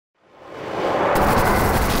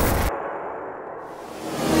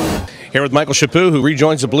Here with Michael Chaput, who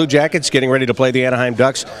rejoins the Blue Jackets, getting ready to play the Anaheim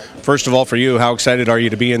Ducks. First of all, for you, how excited are you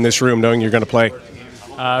to be in this room knowing you're going to play?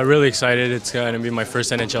 Really excited. It's going to be my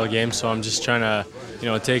first NHL game, so I'm just trying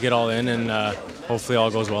to, take it all in, and hopefully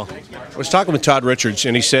all goes well. I was talking with Todd Richards,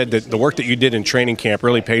 and he said that the work that you did in training camp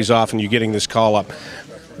really pays off, and you're getting this call up.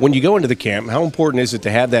 When you go into the camp, how important is it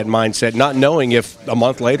to have that mindset, not knowing if a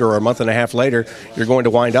month later or a month and a half later you're going to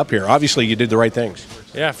wind up here? Obviously, you did the right things.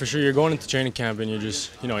 Yeah, for sure. You're going into training camp, and you're just,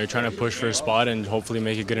 you're trying to push for a spot and hopefully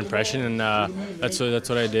make a good impression, and that's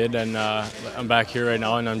what I did. And I'm back here right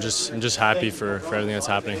now, and I'm just happy for everything that's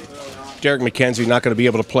happening. Derek McKenzie not going to be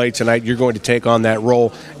able to play tonight. You're going to take on that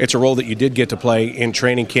role. It's a role that you did get to play in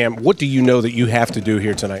training camp. What do you know that you have to do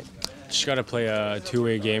here tonight? Just got to play a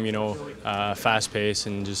two-way game, fast pace,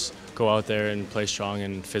 and just go out there and play strong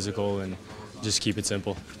and physical and just keep it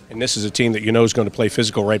simple. And this is a team that you know is going to play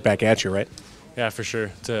physical right back at you, right? Yeah, for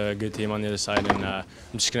sure. It's a good team on the other side, and I'm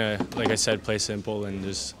just going to, like I said, play simple and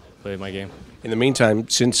just play my game. In the meantime,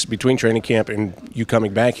 since between training camp and you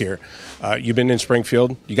coming back here, you've been in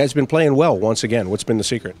Springfield. You guys have been playing well once again. What's been the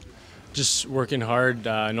secret? Just working hard,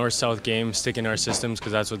 north-south game, sticking to our systems,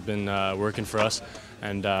 because that's what's been working for us.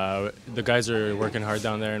 And the guys are working hard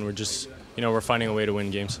down there, and we're just, we're finding a way to win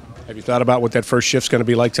games. Have you thought about what that first shift's going to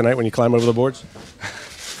be like tonight when you climb over the boards?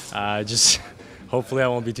 Just hopefully I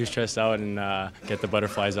won't be too stressed out and get the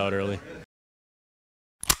butterflies out early.